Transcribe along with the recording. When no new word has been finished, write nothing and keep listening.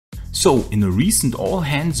So, in a recent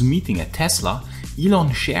all-hands meeting at Tesla,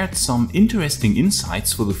 Elon shared some interesting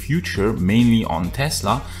insights for the future, mainly on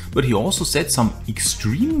Tesla, but he also said some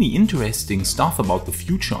extremely interesting stuff about the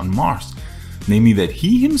future on Mars, namely that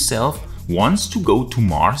he himself wants to go to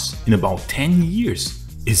Mars in about 10 years.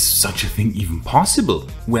 Is such a thing even possible?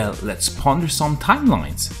 Well, let's ponder some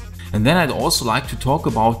timelines. And then I'd also like to talk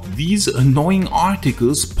about these annoying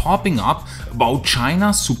articles popping up about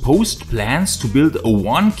China's supposed plans to build a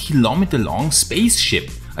 1 kilometer long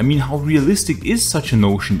spaceship. I mean, how realistic is such a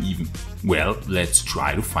notion even? Well, let's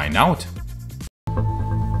try to find out.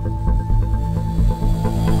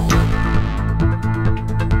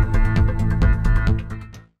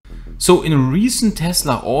 So in a recent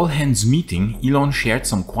Tesla all-hands meeting, Elon shared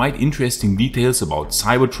some quite interesting details about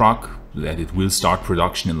Cybertruck, that it will start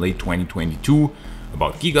production in late 2022,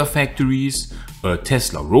 about gigafactories, a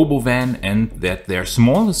Tesla Robovan, and that their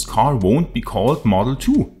smallest car won't be called Model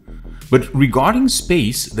 2. But regarding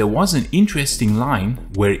space, there was an interesting line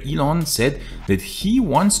where Elon said that he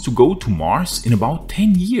wants to go to Mars in about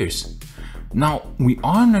 10 years. Now, we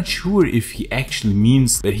are not sure if he actually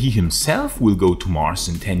means that he himself will go to Mars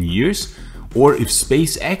in 10 years, or if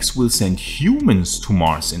SpaceX will send humans to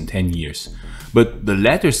Mars in 10 years. But the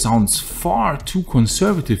latter sounds far too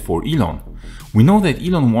conservative for Elon. We know that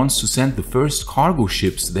Elon wants to send the first cargo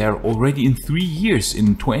ships there already in 3 years.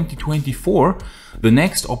 In 2024, the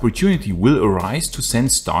next opportunity will arise to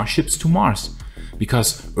send starships to Mars,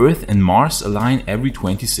 because Earth and Mars align every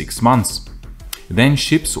 26 months. Then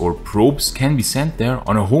ships or probes can be sent there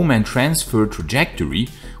on a home and transfer trajectory,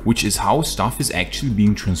 which is how stuff is actually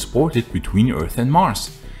being transported between Earth and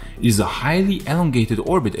Mars. It is a highly elongated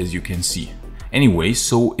orbit, as you can see. Anyway,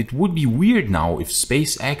 so it would be weird now if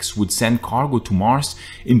SpaceX would send cargo to Mars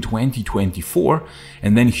in 2024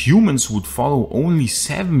 and then humans would follow only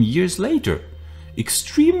 7 years later.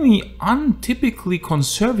 Extremely untypically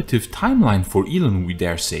conservative timeline for Elon, we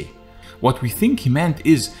dare say. What we think he meant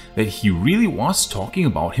is that he really was talking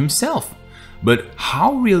about himself. But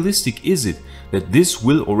how realistic is it that this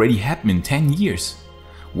will already happen in 10 years?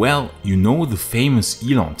 Well, you know the famous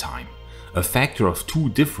Elon time. A factor of 2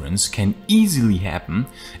 difference can easily happen,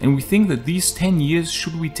 and we think that these 10 years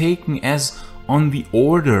should be taken as on the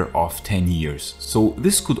order of 10 years. So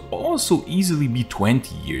this could also easily be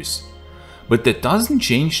 20 years. But that doesn't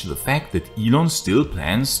change the fact that Elon still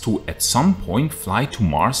plans to at some point fly to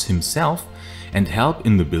Mars himself and help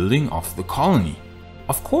in the building of the colony.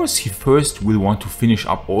 Of course, he first will want to finish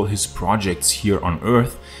up all his projects here on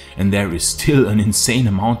Earth, and there is still an insane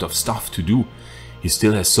amount of stuff to do. He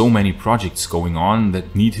still has so many projects going on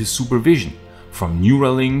that need his supervision, from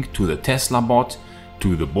Neuralink to the Tesla bot,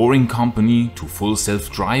 to the Boring Company, to full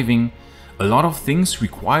self-driving. A lot of things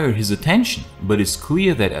require his attention, but it's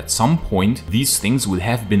clear that at some point these things will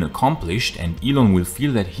have been accomplished and Elon will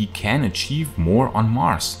feel that he can achieve more on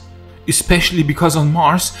Mars. Especially because on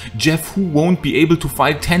Mars, Jeff Hu won't be able to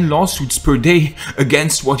file 10 lawsuits per day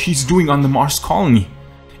against what he's doing on the Mars colony.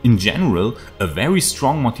 In general, a very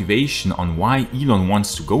strong motivation on why Elon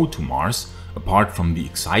wants to go to Mars, apart from the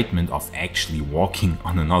excitement of actually walking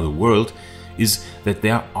on another world, is that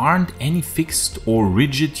there aren't any fixed or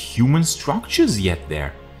rigid human structures yet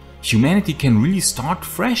there. Humanity can really start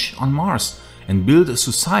fresh on Mars and build a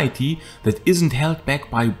society that isn't held back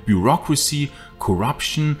by bureaucracy,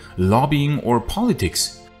 corruption, lobbying, or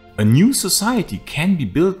politics. A new society can be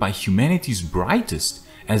built by humanity's brightest,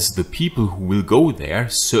 as the people who will go there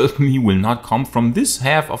certainly will not come from this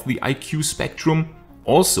half of the IQ spectrum.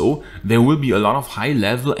 Also, there will be a lot of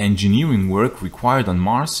high-level engineering work required on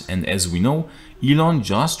Mars, and as we know, Elon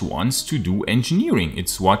just wants to do engineering.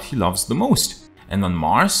 It's what he loves the most. And on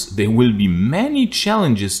Mars, there will be many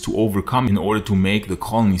challenges to overcome in order to make the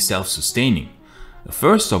colony self-sustaining.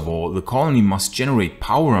 First of all, the colony must generate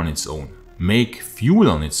power on its own, make fuel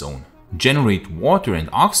on its own, generate water and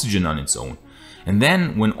oxygen on its own. And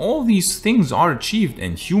then, when all these things are achieved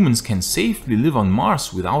and humans can safely live on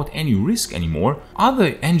Mars without any risk anymore,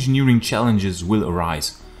 other engineering challenges will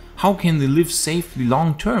arise. How can they live safely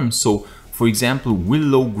long term? So, for example, will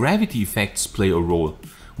low gravity effects play a role?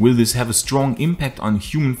 Will this have a strong impact on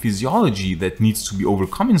human physiology that needs to be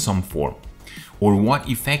overcome in some form? Or what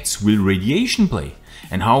effects will radiation play?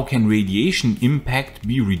 And how can radiation impact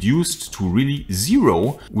be reduced to really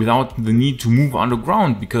zero without the need to move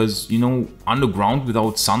underground? Because, you know, underground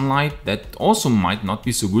without sunlight, that also might not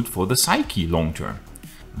be so good for the psyche long term.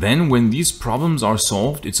 Then, when these problems are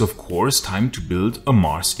solved, it's of course time to build a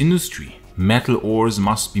Mars industry. Metal ores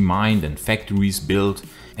must be mined and factories built.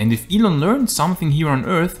 And if Elon learned something here on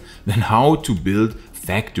Earth, then how to build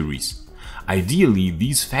factories. Ideally,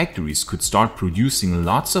 these factories could start producing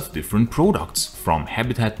lots of different products, from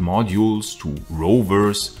habitat modules to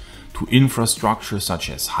rovers to infrastructure such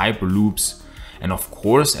as hyperloops, and of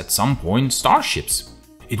course at some point starships.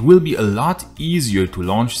 It will be a lot easier to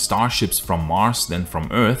launch starships from Mars than from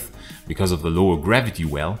Earth because of the lower gravity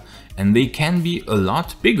well, and they can be a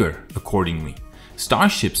lot bigger accordingly.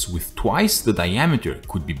 Starships with twice the diameter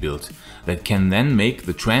could be built that can then make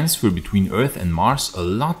the transfer between Earth and Mars a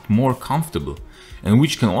lot more comfortable, and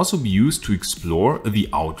which can also be used to explore the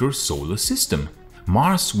outer solar system.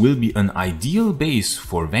 Mars will be an ideal base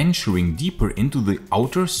for venturing deeper into the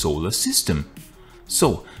outer solar system.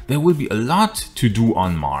 So there will be a lot to do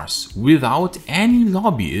on Mars without any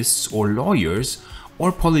lobbyists or lawyers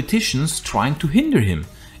or politicians trying to hinder him,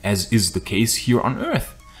 as is the case here on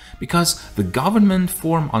Earth. Because the government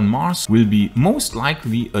form on Mars will be most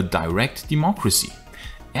likely a direct democracy.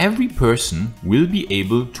 Every person will be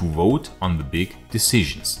able to vote on the big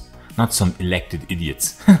decisions, not some elected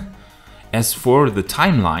idiots. As for the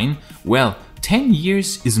timeline, well, 10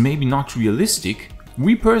 years is maybe not realistic.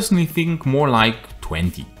 We personally think more like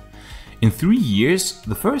 20. In 3 years,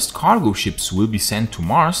 the first cargo ships will be sent to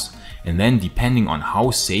Mars, and then depending on how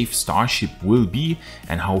safe Starship will be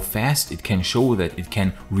and how fast it can show that it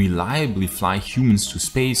can reliably fly humans to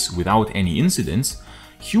space without any incidents,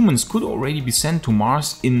 humans could already be sent to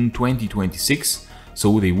Mars in 2026,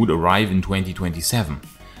 so they would arrive in 2027,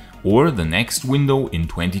 or the next window in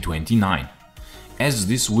 2029. As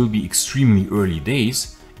this will be extremely early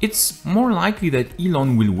days, it's more likely that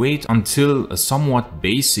Elon will wait until a somewhat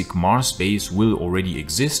basic Mars base will already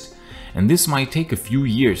exist, and this might take a few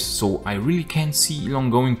years, so I really can't see Elon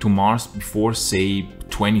going to Mars before, say,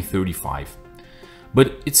 2035.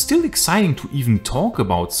 But it's still exciting to even talk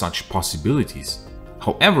about such possibilities.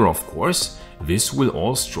 However, of course, this will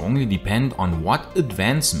all strongly depend on what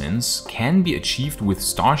advancements can be achieved with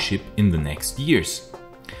Starship in the next years.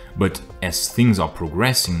 But as things are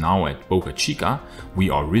progressing now at Boca Chica, we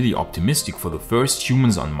are really optimistic for the first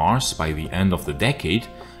humans on Mars by the end of the decade,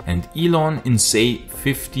 and Elon in say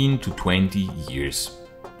 15 to 20 years.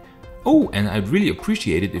 Oh, and I'd really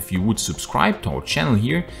appreciate it if you would subscribe to our channel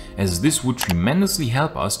here, as this would tremendously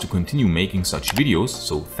help us to continue making such videos,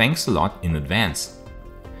 so thanks a lot in advance.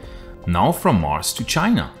 Now from Mars to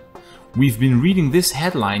China. We've been reading this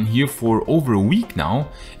headline here for over a week now,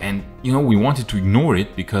 and we wanted to ignore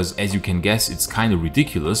it because, as you can guess, it's kind of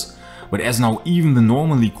ridiculous. But as now even the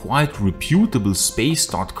normally quite reputable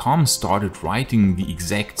space.com started writing the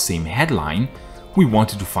exact same headline, we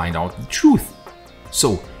wanted to find out the truth.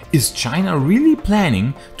 So, is China really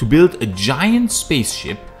planning to build a giant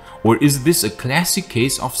spaceship, or is this a classic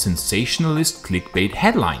case of sensationalist clickbait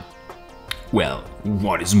headline? Well,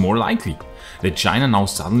 what is more likely? That China now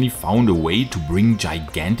suddenly found a way to bring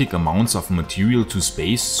gigantic amounts of material to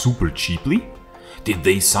space super cheaply? Did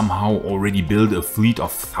they somehow already build a fleet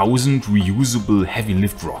of 1,000 reusable heavy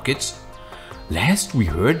lift rockets? Last we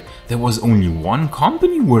heard there was only one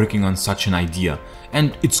company working on such an idea,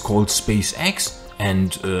 and it's called SpaceX,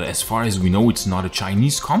 and as far as we know, it's not a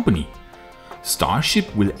Chinese company.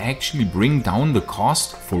 Starship will actually bring down the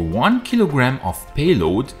cost for 1 kilogram of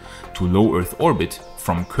payload to low Earth orbit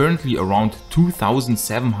from currently around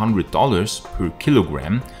 $2,700 per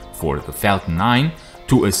kilogram for the Falcon 9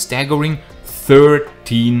 to a staggering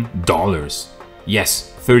 $13.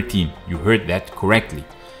 Yes, 13, you heard that correctly,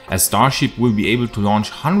 as Starship will be able to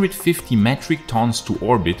launch 150 metric tons to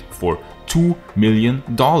orbit for $2 million,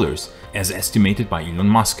 as estimated by Elon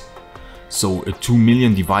Musk. So 2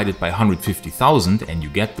 million divided by 150,000 and you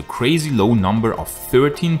get the crazy low number of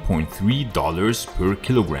 $13.3 per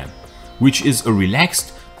kilogram, which is a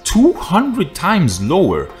relaxed 200 times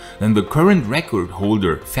lower than the current record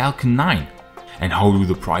holder Falcon 9. And how do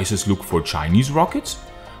the prices look for Chinese rockets?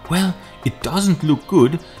 Well, it doesn't look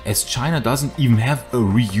good, as China doesn't even have a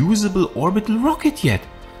reusable orbital rocket yet,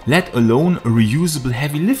 let alone a reusable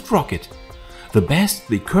heavy lift rocket. The best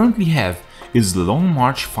they currently have is the Long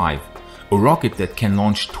March 5, a rocket that can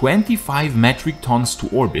launch 25 metric tons to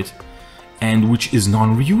orbit and which is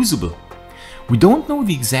non-reusable. We don't know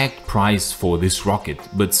the exact price for this rocket,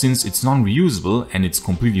 but since it's non-reusable and it's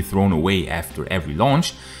completely thrown away after every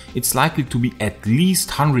launch, it's likely to be at least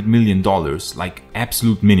 $100 million, like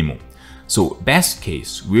absolute minimum. So best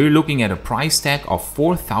case, we're looking at a price tag of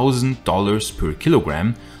 $4,000 per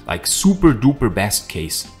kilogram, like super duper best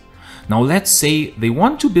case. Now let's say they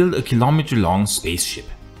want to build a kilometer-long spaceship.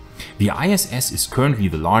 The ISS is currently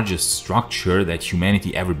the largest structure that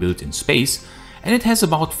humanity ever built in space, and it has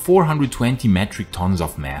about 420 metric tons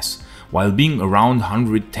of mass, while being around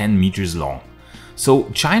 110 meters long. So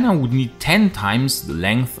China would need 10 times the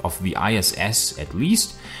length of the ISS at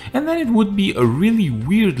least, and then it would be a really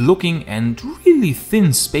weird looking and really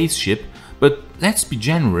thin spaceship, but let's be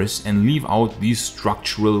generous and leave out these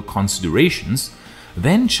structural considerations.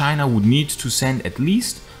 Then China would need to send at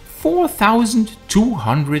least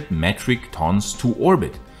 4,200 metric tons to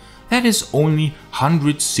orbit. That is only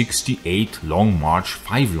 168 Long March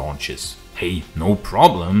 5 launches. Hey, no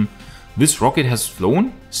problem. This rocket has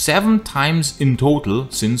flown 7 times in total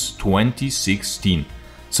since 2016.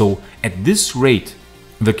 So at this rate,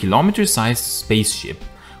 the kilometer-sized spaceship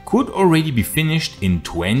could already be finished in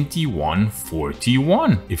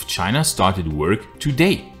 2141 if China started work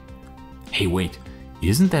today. Hey wait,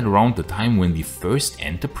 isn't that around the time when the first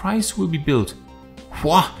Enterprise will be built?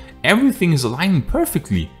 Wow, everything is aligning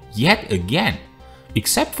perfectly, yet again.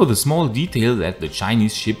 Except for the small detail that the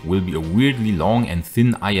Chinese ship will be a weirdly long and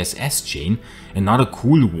thin ISS chain and not a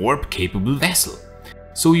cool warp-capable vessel.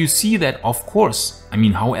 So you see that, of course, I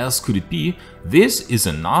mean, how else could it be? This is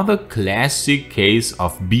another classic case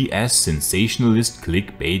of BS sensationalist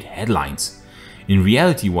clickbait headlines. In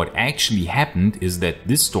reality, what actually happened is that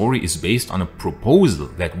this story is based on a proposal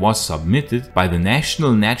that was submitted by the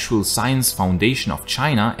National Natural Science Foundation of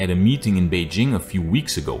China at a meeting in Beijing a few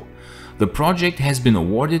weeks ago. The project has been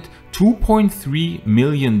awarded $2.3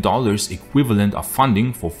 million equivalent of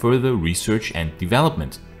funding for further research and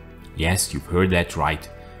development. Yes, you've heard that right.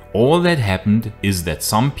 All that happened is that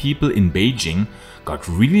some people in Beijing got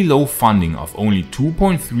really low funding of only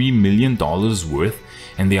 $2.3 million worth,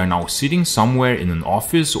 and they are now sitting somewhere in an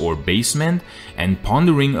office or basement and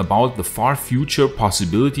pondering about the far future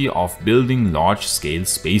possibility of building large-scale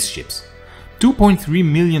spaceships. $2.3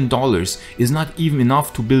 million is not even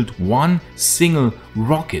enough to build one single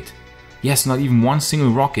rocket. Yes, not even one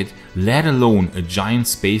single rocket, let alone a giant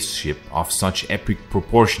spaceship of such epic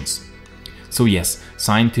proportions. So yes,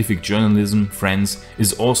 scientific journalism, friends,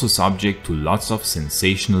 is also subject to lots of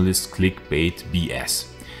sensationalist clickbait BS.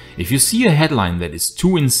 If you see a headline that is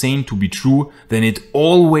too insane to be true, then it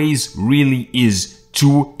always really is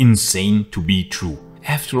too insane to be true.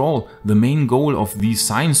 After all, the main goal of these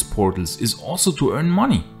science portals is also to earn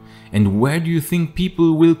money. And where do you think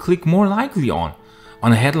people will click more likely on?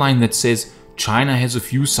 On a headline that says, China has a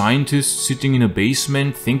few scientists sitting in a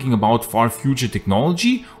basement thinking about far future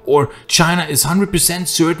technology? Or China is 100%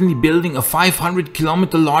 certainly building a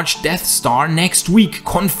 500-kilometer large Death Star next week,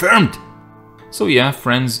 confirmed! So yeah,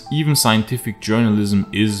 friends, even scientific journalism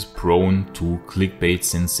is prone to clickbait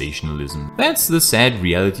sensationalism. That's the sad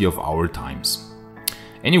reality of our times.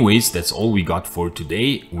 Anyways, that's all we got for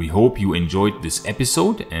today. We hope you enjoyed this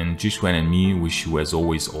episode, and Jishwan and me wish you as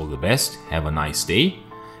always all the best. Have a nice day,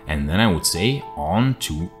 and then I would say on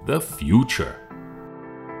to the future.